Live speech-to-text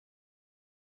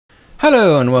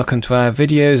Hello and welcome to our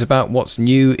videos about what's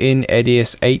new in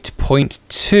EDIUS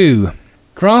 8.2.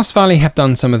 Grass Valley have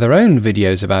done some of their own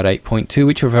videos about 8.2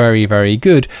 which are very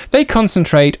good. They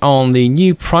concentrate on the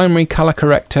new primary color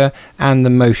corrector and the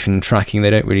motion tracking.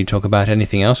 They don't really talk about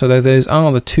anything else, although those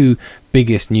are the two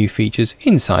biggest new features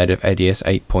inside of EDIUS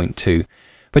 8.2.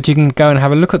 But you can go and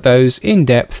have a look at those in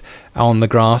depth on the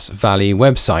Grass Valley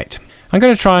website. I'm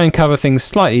going to try and cover things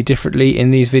slightly differently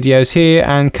in these videos here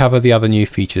and cover the other new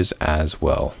features as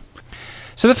well.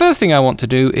 So the first thing I want to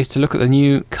do is to look at the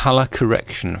new color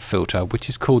correction filter, which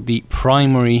is called the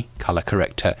primary color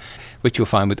corrector, which you'll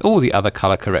find with all the other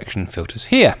color correction filters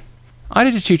here. I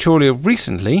did a tutorial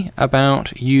recently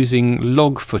about using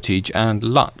log footage and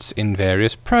LUTs in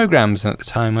various programs, and at the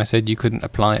time I said you couldn't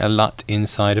apply a LUT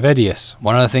inside of EDIUS.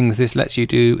 One of the things this lets you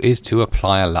do is to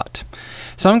apply a LUT.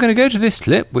 So I'm going to go to this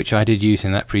clip, which I did use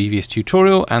in that previous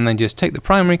tutorial, and then just take the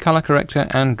primary color corrector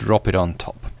and drop it on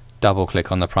top. Double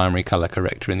click on the primary color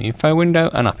corrector in the info window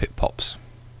and up it pops.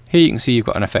 Here you can see you've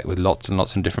got an effect with lots and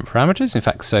lots of different parameters, in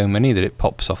fact so many that it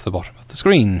pops off the bottom of the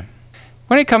screen.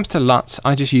 When it comes to LUTs,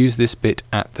 I just use this bit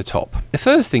at the top. The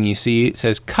first thing you see, it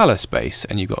says color space,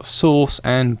 and you've got source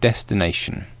and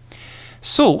destination.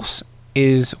 Source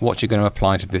is what you're going to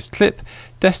apply to this clip.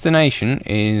 Destination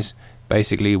is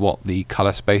basically what the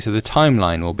color space of the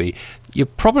timeline will be. You're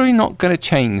probably not going to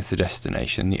change the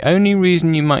destination. The only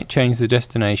reason you might change the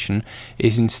destination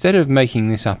is instead of making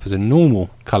this up as a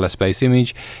normal color space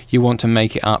image, you want to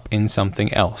make it up in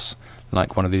something else,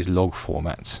 like one of these log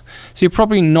formats. So you're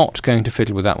probably not going to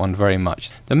fiddle with that one very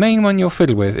much. The main one you'll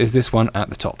fiddle with is this one at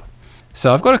the top.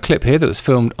 So I've got a clip here that was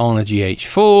filmed on a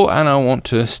GH4 and I want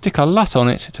to stick a LUT on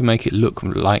it to make it look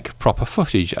like proper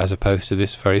footage as opposed to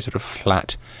this very sort of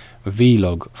flat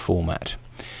vlog format.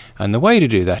 And the way to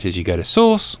do that is you go to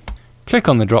source, click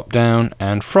on the drop down,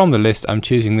 and from the list I'm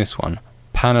choosing this one,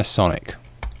 Panasonic.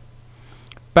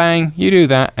 Bang, you do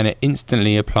that and it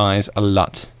instantly applies a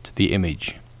LUT to the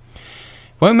image.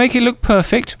 Won't make it look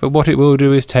perfect, but what it will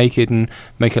do is take it and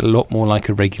make it a lot more like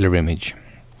a regular image.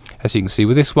 As you can see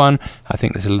with this one, I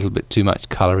think there's a little bit too much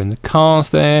colour in the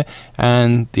cars there,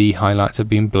 and the highlights have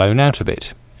been blown out a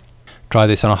bit. Try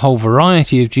this on a whole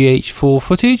variety of GH4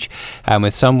 footage, and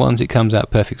with some ones it comes out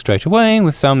perfect straight away,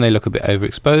 with some they look a bit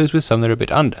overexposed, with some they're a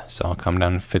bit under, so I'll come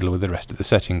down and fiddle with the rest of the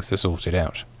settings to sort it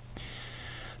out.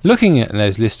 Looking at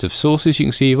those lists of sources, you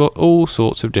can see you've got all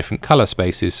sorts of different colour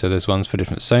spaces, so there's ones for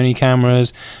different Sony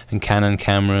cameras and Canon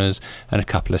cameras and a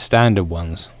couple of standard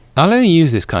ones. I'll only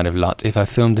use this kind of LUT if I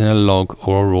filmed in a log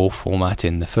or a RAW format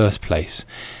in the first place.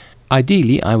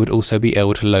 Ideally I would also be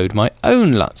able to load my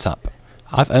own LUTs up.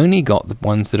 I've only got the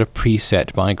ones that are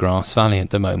preset by Grass Valley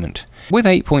at the moment. With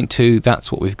 8.2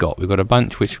 that's what we've got. We've got a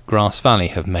bunch which Grass Valley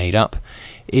have made up.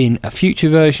 In a future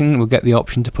version we'll get the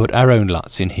option to put our own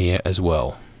LUTs in here as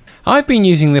well. I've been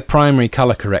using the primary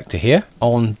color corrector here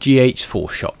on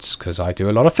GH4 shots because I do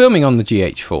a lot of filming on the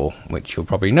GH4, which you'll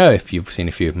probably know if you've seen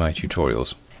a few of my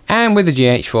tutorials. And with the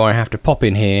GH4 I have to pop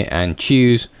in here and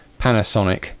choose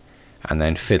Panasonic and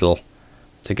then fiddle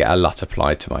to get a LUT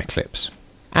applied to my clips.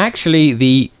 Actually,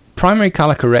 the primary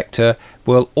color corrector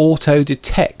will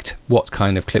auto-detect what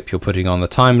kind of clip you're putting on the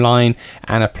timeline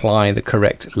and apply the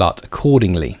correct LUT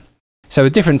accordingly. So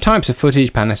with different types of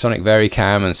footage, Panasonic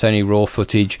VariCam and Sony RAW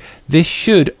footage, this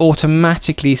should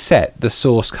automatically set the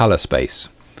source color space.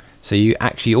 So you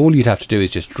actually, all you'd have to do is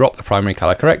just drop the primary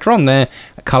color corrector on there,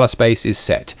 a color space is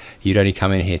set. You'd only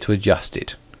come in here to adjust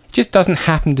it. Just doesn't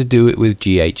happen to do it with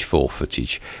GH4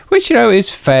 footage, which you know is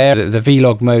fair. The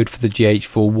vlog mode for the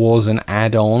GH4 was an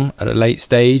add-on at a late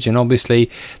stage, and obviously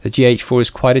the GH4 is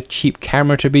quite a cheap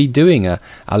camera to be doing a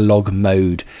log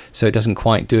mode, so it doesn't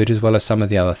quite do it as well as some of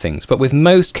the other things. But with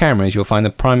most cameras you'll find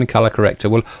the primary color corrector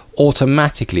will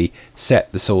automatically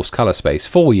set the source color space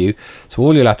for you, so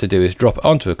all you'll have to do is drop it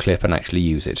onto a clip and actually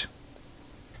use it.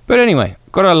 But anyway,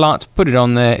 got a LUT, put it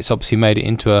on there, it's obviously made it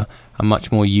into a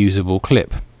much more usable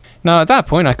clip. Now at that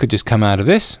point I could just come out of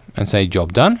this and say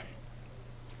job done.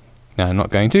 Now I'm not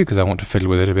going to because I want to fiddle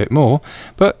with it a bit more,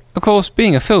 but of course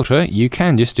being a filter you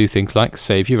can just do things like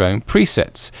save your own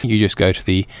presets. You just go to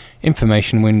the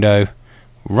information window,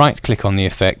 right click on the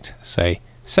effect, say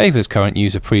save as current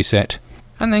user preset,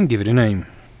 and then give it a name.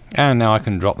 And now I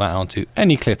can drop that onto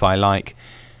any clip I like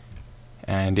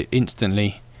and it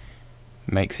instantly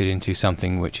makes it into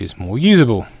something which is more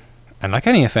usable. And like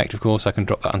any effect, of course, I can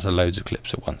drop that onto loads of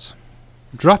clips at once.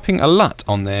 Dropping a LUT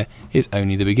on there is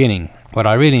only the beginning. What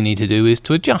I really need to do is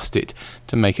to adjust it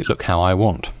to make it look how I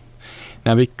want.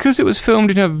 Now, because it was filmed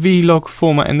in a vlog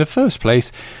format in the first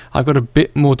place, I've got a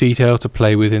bit more detail to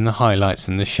play with in the highlights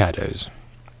and the shadows.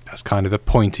 That's kind of the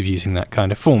point of using that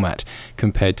kind of format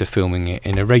compared to filming it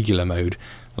in a regular mode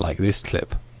like this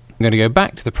clip. I'm going to go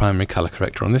back to the primary color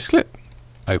corrector on this clip,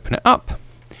 open it up,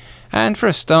 and for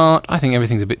a start I think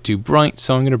everything's a bit too bright,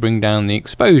 so I'm going to bring down the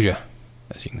exposure.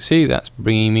 As you can see, that's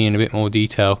bringing me in a bit more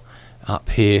detail up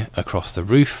here across the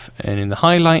roof and in the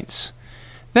highlights.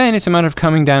 Then it's a matter of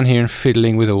coming down here and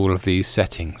fiddling with all of these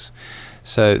settings.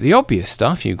 So the obvious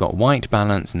stuff, you've got white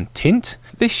balance and tint.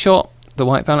 This shot, the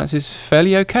white balance is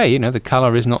fairly okay, you know, the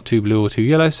colour is not too blue or too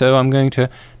yellow, so I'm going to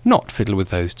not fiddle with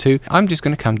those two. I'm just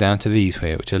going to come down to these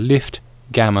here, which are lift,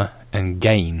 gamma and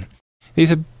gain.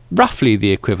 These are roughly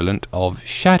the equivalent of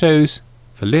shadows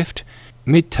for lift,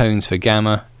 midtones for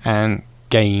gamma and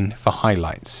gain for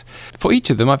highlights. For each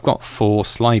of them I've got 4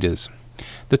 sliders.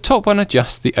 The top one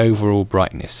adjusts the overall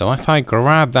brightness, so if I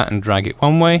grab that and drag it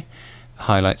one way, the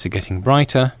highlights are getting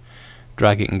brighter.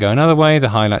 Drag it and go another way, the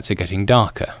highlights are getting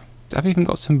darker. I've even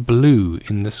got some blue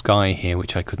in the sky here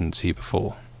which I couldn't see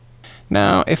before.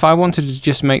 Now if I wanted to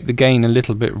just make the gain a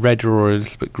little bit redder or a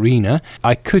little bit greener,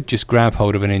 I could just grab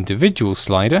hold of an individual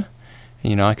slider.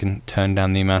 You know, I can turn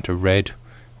down the amount of red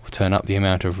or turn up the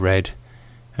amount of red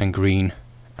and green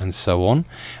and so on,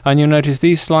 and you'll notice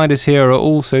these sliders here are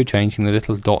also changing the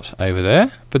little dot over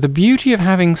there. But the beauty of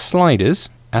having sliders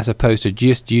as opposed to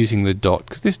just using the dot,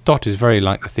 because this dot is very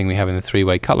like the thing we have in the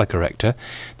 3-way color corrector,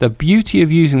 the beauty of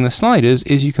using the sliders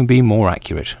is you can be more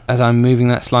accurate. As I'm moving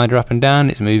that slider up and down,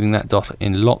 it's moving that dot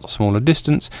in a lot smaller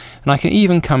distance, and I can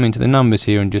even come into the numbers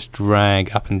here and just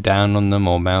drag up and down on them,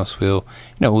 or mouse wheel,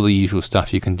 you know, all the usual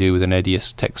stuff you can do with an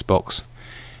EDIUS text box,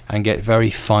 and get very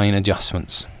fine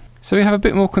adjustments. So we have a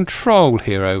bit more control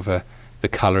here over the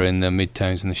colour in the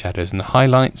midtones and the shadows and the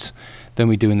highlights than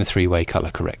we do in the 3-way colour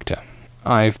corrector.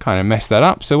 I've kind of messed that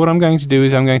up, so what I'm going to do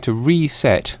is I'm going to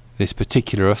reset this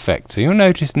particular effect. So you'll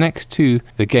notice next to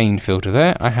the gain filter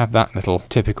there, I have that little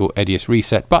typical EDIUS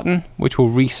reset button, which will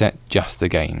reset just the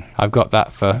gain. I've got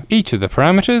that for each of the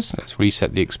parameters. Let's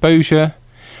reset the exposure.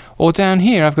 Or down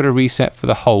here I've got a reset for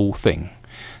the whole thing.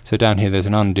 So down here there's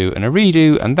an undo and a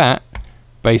redo, and that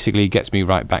basically gets me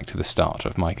right back to the start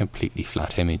of my completely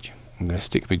flat image. I'm going to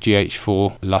stick with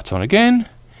GH4 LUT on again,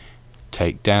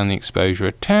 take down the exposure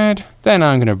a tad, then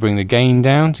I'm going to bring the gain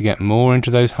down to get more into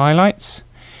those highlights.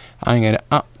 I'm going to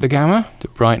up the gamma to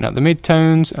brighten up the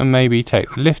midtones, and maybe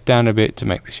take the lift down a bit to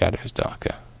make the shadows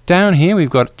darker. Down here we've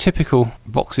got typical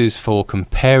boxes for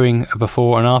comparing a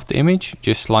before and after image,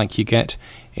 just like you get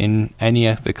in any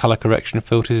of the color correction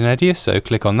filters in EDIUS. So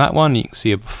click on that one, you can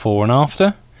see a before and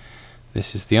after.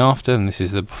 This is the after and this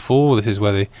is the before. This is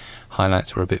where the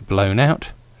highlights were a bit blown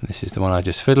out. This is the one I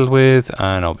just fiddled with,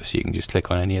 and obviously you can just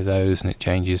click on any of those and it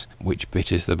changes which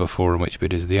bit is the before and which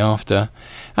bit is the after.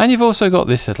 And you've also got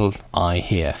this little eye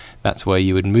here. That's where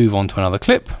you would move on to another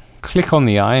clip, click on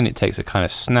the eye and it takes a kind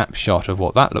of snapshot of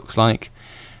what that looks like,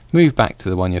 move back to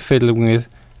the one you're fiddling with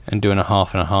and doing a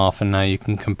half and a half, and now you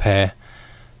can compare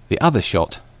the other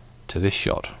shot to this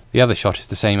shot. The other shot is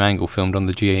the same angle filmed on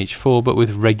the GH4 but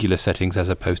with regular settings as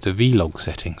opposed to vlog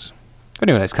settings.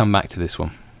 Anyway, let's come back to this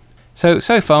one. So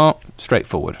far,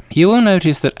 straightforward. You will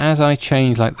notice that as I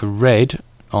change like the red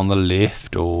on the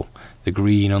lift or the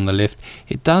green on the lift,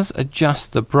 it does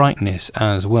adjust the brightness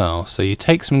as well. So you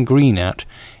take some green out,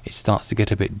 it starts to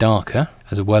get a bit darker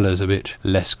as well as a bit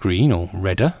less green or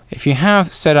redder. If you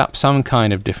have set up some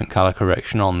kind of different color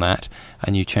correction on that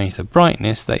and you change the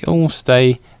brightness, they all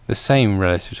stay the same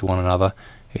relative to one another.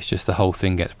 It's just the whole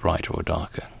thing gets brighter or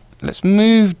darker. Let's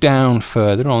move down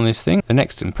further on this thing. The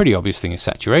next and pretty obvious thing is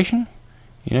saturation.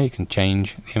 You know, you can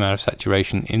change the amount of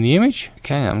saturation in the image.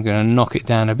 Okay, I'm going to knock it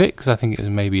down a bit because I think it was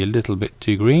maybe a little bit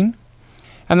too green.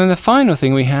 And then the final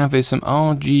thing we have is some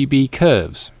Rgb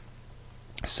curves.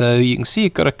 So you can see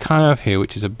you've got a curve here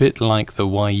which is a bit like the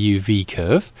YUV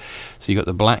curve. So you've got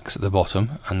the blacks at the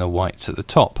bottom and the whites at the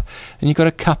top. And you've got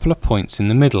a couple of points in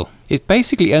the middle. It's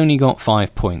basically only got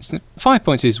 5 points. 5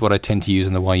 points is what I tend to use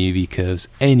on the YUV curves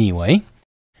anyway.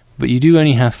 But you do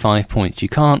only have 5 points. You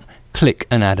can't click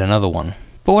and add another one.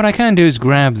 But what I can do is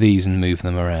grab these and move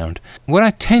them around. What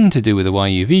I tend to do with a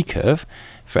YUV curve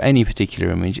for any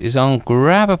particular image is I'll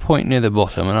grab a point near the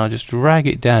bottom and I'll just drag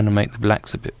it down and make the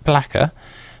blacks a bit blacker,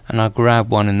 and I'll grab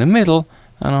one in the middle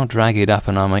and I'll drag it up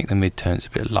and I'll make the midtones a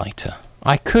bit lighter.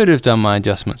 I could have done my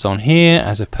adjustments on here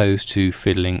as opposed to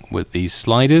fiddling with these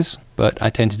sliders, but I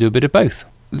tend to do a bit of both.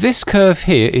 This curve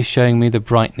here is showing me the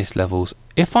brightness levels.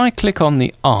 If I click on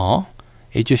the R,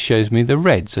 it just shows me the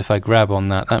reds. If I grab on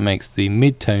that, that makes the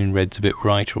mid-tone reds a bit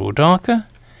brighter or darker.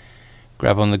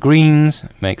 Grab on the greens,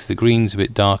 it makes the greens a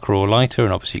bit darker or lighter,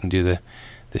 and obviously you can do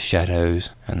the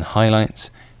shadows and the highlights,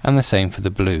 and the same for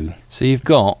the blue. So you've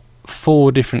got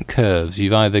 4 different curves.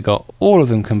 You've either got all of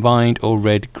them combined or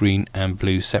red, green and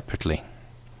blue separately.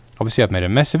 Obviously I've made a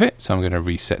mess of it, so I'm going to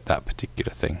reset that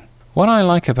particular thing. What I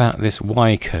like about this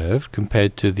Y curve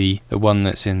compared to the one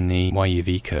that's in the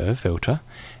YUV curve filter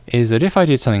is that if I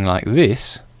did something like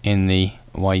this in the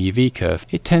YUV curve,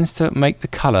 it tends to make the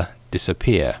colour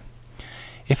disappear.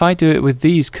 If I do it with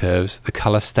these curves, the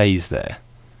colour stays there.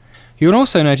 You'll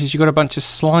also notice you've got a bunch of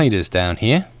sliders down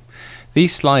here.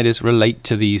 These sliders relate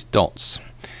to these dots.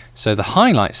 So the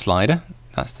highlight slider,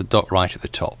 that's the dot right at the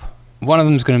top. One of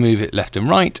them is going to move it left and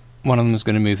right, one of them is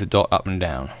going to move the dot up and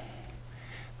down.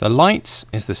 The lights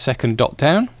is the second dot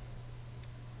down.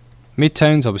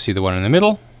 Midtones, obviously the one in the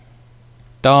middle.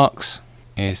 Darks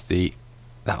is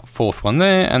that fourth one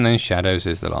there, and then shadows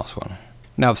is the last one.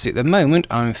 Now obviously at the moment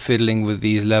I'm fiddling with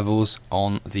these levels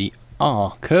on the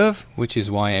R curve, which is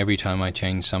why every time I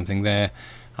change something there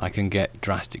I can get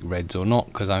drastic reds or not,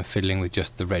 because I'm fiddling with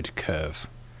just the red curve.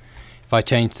 If I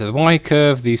change to the Y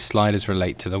curve, these sliders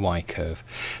relate to the Y curve.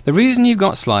 The reason you've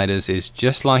got sliders is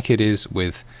just like it is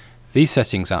with these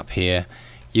settings up here.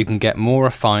 You can get more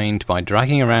refined by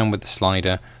dragging around with the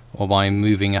slider or by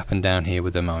moving up and down here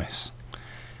with the mouse.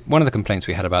 One of the complaints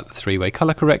we had about the 3-way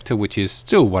color corrector, which is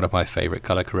still one of my favorite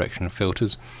color correction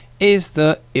filters, is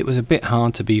that it was a bit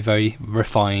hard to be very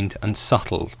refined and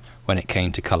subtle when it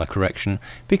came to color correction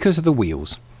because of the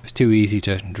wheels. It's too easy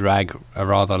to drag a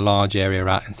rather large area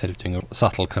out instead of doing a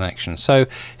subtle connection. So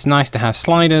it's nice to have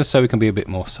sliders so we can be a bit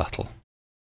more subtle.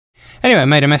 Anyway, I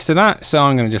made a mess of that, so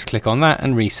I'm going to just click on that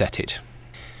and reset it.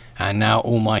 And now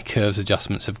all my curves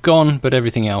adjustments have gone, but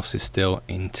everything else is still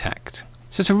intact.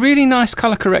 So it's a really nice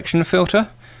color correction filter.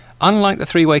 Unlike the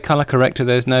 3-way color corrector,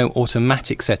 there's no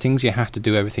automatic settings. You have to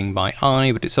do everything by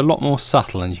eye, but it's a lot more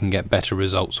subtle and you can get better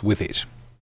results with it.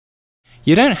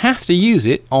 You don't have to use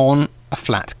it on a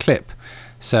flat clip.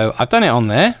 So I've done it on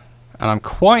there, and I'm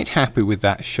quite happy with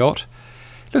that shot.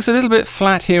 Looks a little bit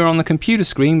flat here on the computer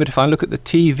screen, but if I look at the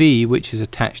TV, which is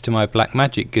attached to my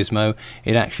Blackmagic gizmo,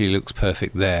 it actually looks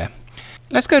perfect there.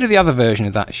 Let's go to the other version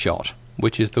of that shot,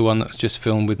 which is the one that was just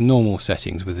filmed with normal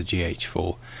settings with the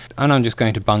GH4. And I'm just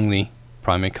going to bung the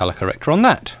primary color corrector on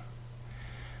that.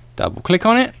 Double click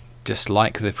on it, just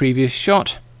like the previous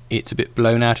shot. It's a bit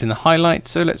blown out in the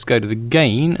highlights, so let's go to the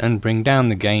gain and bring down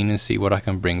the gain and see what I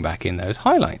can bring back in those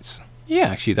highlights. Yeah,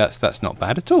 actually that's not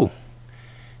bad at all.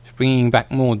 It's bringing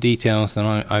back more details than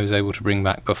I was able to bring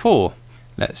back before.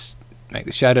 Let's make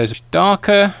the shadows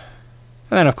darker,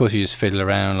 and then of course you just fiddle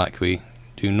around like we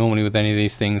do normally with any of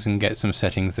these things and get some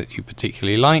settings that you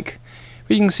particularly like.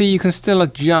 But you can see you can still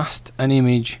adjust an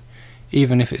image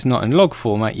even if it's not in log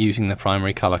format using the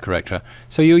primary color corrector.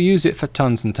 So you'll use it for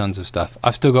tons and tons of stuff.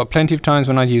 I've still got plenty of times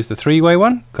when I use the 3-way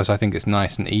one because I think it's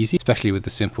nice and easy, especially with the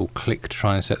simple click to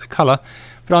try and set the color,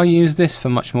 but I'll use this for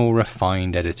much more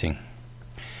refined editing.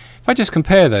 If I just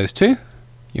compare those two,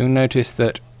 you'll notice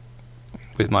that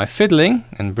with my fiddling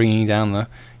and bringing down the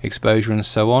exposure and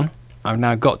so on, I've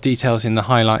now got details in the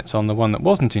highlights on the one that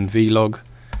wasn't in Vlog,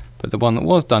 but the one that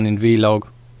was done in Vlog,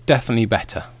 definitely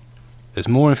better. There's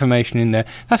more information in there.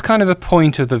 That's kind of the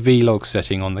point of the Vlog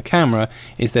setting on the camera,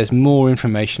 is there's more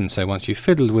information, so once you've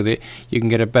fiddled with it, you can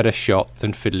get a better shot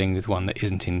than fiddling with one that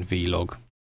isn't in Vlog.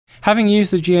 Having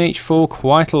used the GH4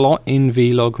 quite a lot in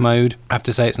Vlog mode, I have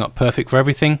to say it's not perfect for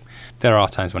everything. There are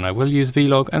times when I will use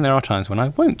Vlog, and there are times when I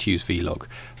won't use Vlog.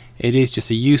 It is just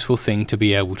a useful thing to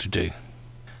be able to do.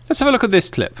 Let's have a look at this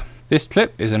clip. This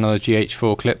clip is another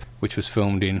GH4 clip, which was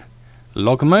filmed in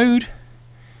log mode.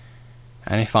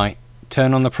 And if I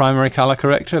turn on the primary color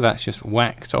corrector, that's just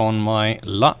whacked on my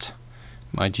LUT,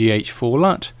 my GH4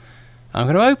 LUT. I'm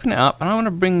going to open it up and I want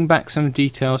to bring back some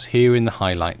details here in the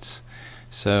highlights.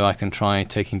 So I can try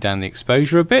taking down the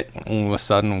exposure a bit. All of a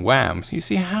sudden, wham! You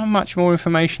see how much more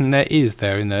information there is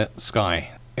there in the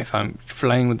sky. If I'm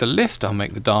playing with the lift, I'll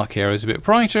make the dark areas a bit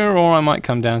brighter, or I might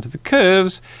come down to the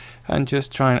curves and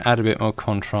just try and add a bit more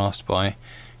contrast by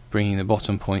bringing the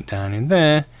bottom point down in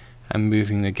there and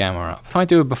moving the gamma up. If I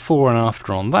do a before and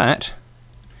after on that,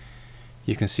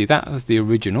 you can see that was the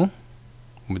original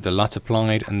with the LUT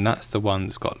applied, and that's the one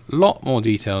that's got a lot more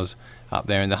details up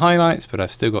there in the highlights, but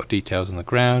I've still got details on the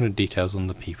ground and details on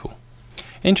the people.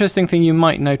 Interesting thing you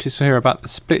might notice here about the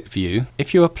split view,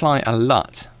 if you apply a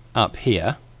LUT up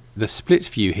here, the split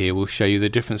view here will show you the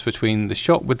difference between the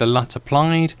shot with the LUT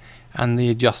applied and the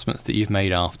adjustments that you've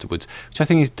made afterwards, which I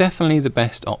think is definitely the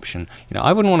best option. You know,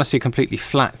 I wouldn't want to see a completely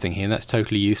flat thing here, that's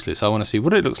totally useless. I want to see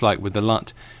what it looks like with the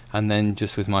LUT and then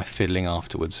just with my fiddling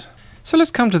afterwards. So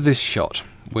let's come to this shot,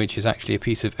 which is actually a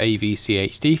piece of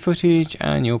AVCHD footage,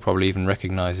 and you'll probably even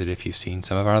recognize it if you've seen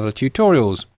some of our other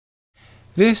tutorials.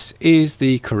 This is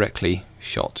the correctly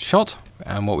shot.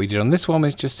 And what we did on this one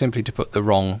is just simply to put the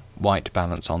wrong white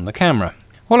balance on the camera.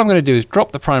 All I'm going to do is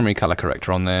drop the primary color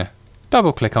corrector on there,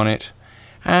 double click on it,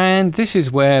 and this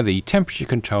is where the temperature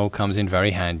control comes in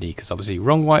very handy, because obviously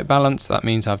wrong white balance, that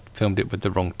means I've filmed it with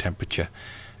the wrong temperature.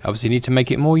 Obviously need to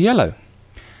make it more yellow.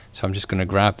 So I'm just going to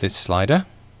grab this slider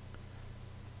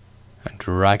and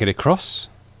drag it across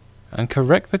and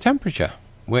correct the temperature,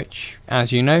 which,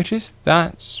 as you notice,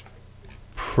 that's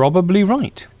probably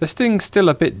right. This thing's still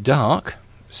a bit dark,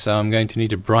 so I'm going to need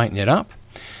to brighten it up.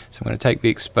 So I'm going to take the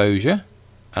exposure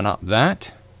and up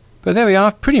that. But there we are,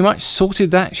 I've pretty much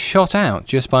sorted that shot out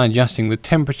just by adjusting the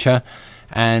temperature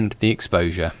and the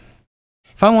exposure.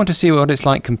 If I want to see what it's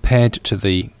like compared to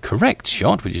the correct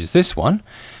shot, which is this one,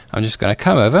 I'm just going to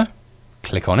come over,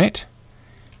 click on it,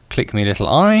 click my little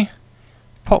eye,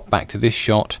 pop back to this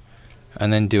shot,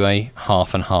 and then do a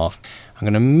half and half. I'm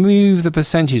going to move the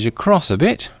percentage across a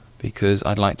bit because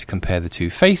I'd like to compare the two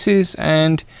faces,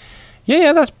 and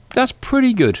yeah, that's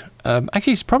pretty good.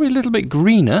 Actually, it's probably a little bit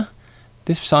greener.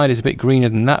 This side is a bit greener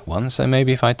than that one, so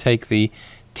maybe if I take the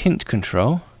tint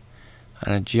control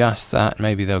and adjust that,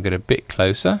 maybe they'll get a bit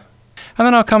closer. And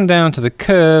then I'll come down to the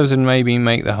curves and maybe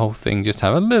make the whole thing just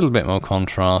have a little bit more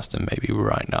contrast and maybe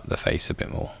brighten up the face a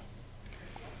bit more.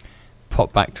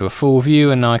 Pop back to a full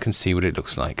view and now I can see what it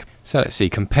looks like. So let's see,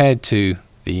 compared to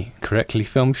the correctly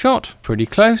filmed shot, pretty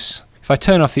close. If I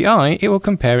turn off the eye, it will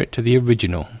compare it to the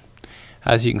original.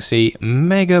 As you can see,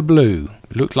 mega blue.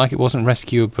 Looked like it wasn't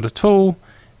rescuable at all.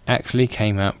 Actually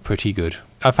came out pretty good.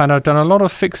 I found I've done a lot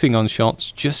of fixing on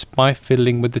shots just by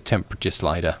fiddling with the temperature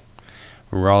slider,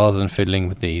 rather than fiddling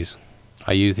with these.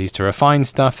 I use these to refine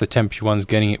stuff. The temperature one's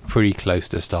getting it pretty close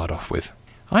to start off with.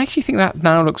 I actually think that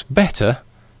now looks better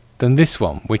than this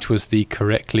one, which was the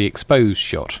correctly exposed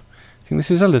shot. I think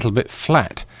this is a little bit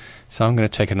flat. So I'm going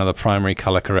to take another primary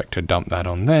color corrector, dump that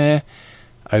on there,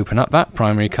 open up that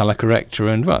primary color corrector,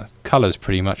 and well, color's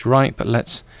pretty much right, but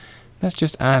let's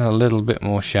just add a little bit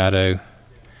more shadow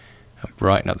and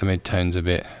brighten up the midtones a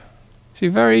bit. See,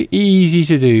 very easy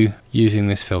to do using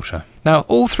this filter. Now,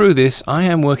 all through this, I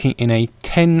am working in a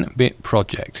 10-bit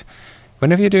project.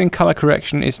 Whenever you're doing color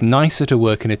correction, it's nicer to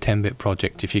work in a 10-bit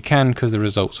project if you can, because the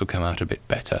results will come out a bit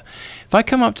better. If I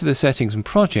come up to the settings and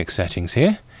project settings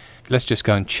here, let's just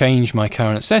go and change my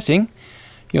current setting.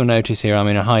 You'll notice here I'm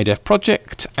in a high-def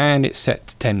project and it's set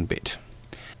to 10-bit.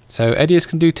 So EDIUS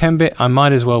can do 10-bit, I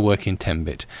might as well work in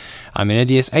 10-bit. I'm in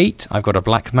EDIUS 8, I've got a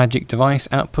Blackmagic device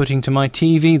outputting to my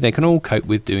TV. They can all cope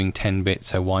with doing 10-bit,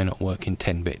 so why not work in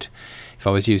 10-bit? If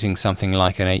I was using something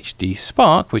like an HD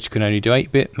Spark, which can only do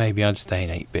 8-bit, maybe I'd stay in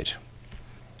 8-bit.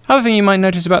 Other thing you might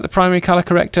notice about the primary color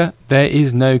corrector, there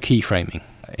is no keyframing.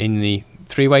 In the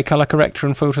three-way color corrector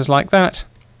and filters like that,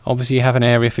 obviously you have an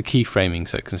area for keyframing,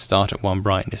 so it can start at one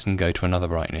brightness and go to another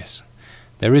brightness.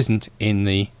 There isn't in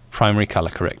the primary color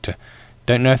corrector.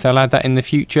 Don't know if they'll add that in the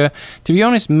future. To be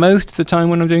honest, most of the time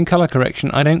when I'm doing color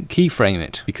correction, I don't keyframe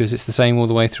it because it's the same all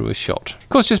the way through a shot. Of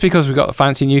course, just because we've got a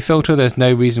fancy new filter, there's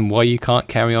no reason why you can't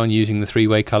carry on using the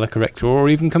three-way color corrector or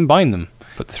even combine them.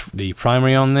 Put the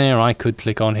primary on there, I could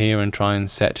click on here and try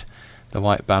and set the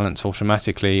white balance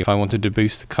automatically. If I wanted to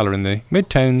boost the color in the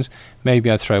midtones, maybe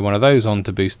I'd throw one of those on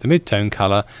to boost the midtone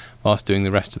color whilst doing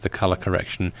the rest of the color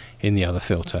correction in the other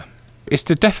filter. It's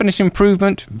a definite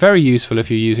improvement, very useful if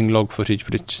you're using log footage,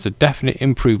 but it's just a definite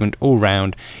improvement all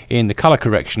round in the color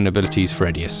correction abilities for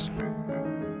EDIUS.